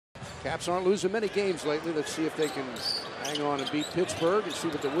Caps aren't losing many games lately. Let's see if they can hang on and beat Pittsburgh and see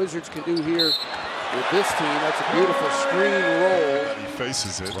what the Wizards can do here with this team. That's a beautiful screen roll. He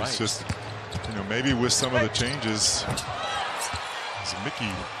faces it. Right. It's just, you know, maybe with some of the changes, as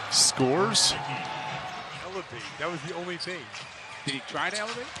Mickey scores. Elevate. That was the only thing. Did he try to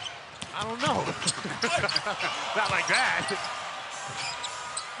elevate? I don't know. Not like that.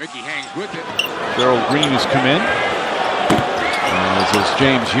 Mickey hangs with it. Gerald Green has come in. As is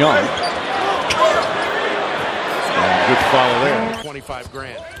James Young. And good follow there. 25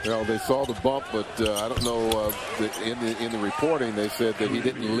 grand. Well, they saw the bump, but I don't know. In the reporting, they said that he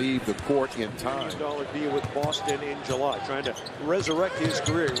didn't leave the court in time. $1 million deal with Boston in July, trying to resurrect his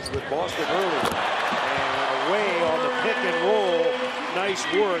career. He was with Boston earlier. And away on the pick and roll. Nice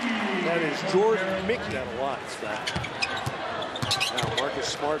work. That is Jordan Mickey. Got a lot of that. Now Marcus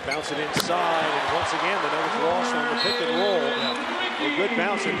Smart bouncing inside, and once again the Nuggets lost on the pick and roll. A good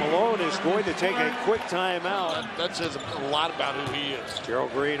bounce, and Malone is going to take a quick timeout. That says a lot about who he is.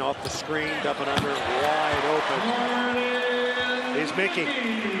 Gerald Green off the screen, up and under, wide open. Is Mickey.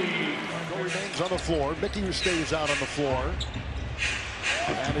 Remains on the floor. Mickey stays out on the floor.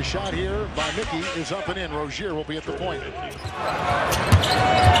 And a shot here by Mickey is up and in. Rozier will be at the point.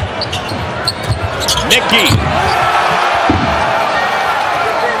 Mickey.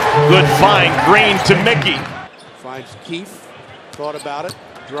 Good find. Green to Mickey. Finds Keefe. Thought about it.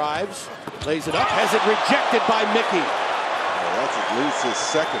 Drives. Lays it up. Has it rejected by Mickey. That's at least his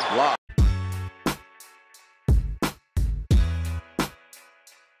second block.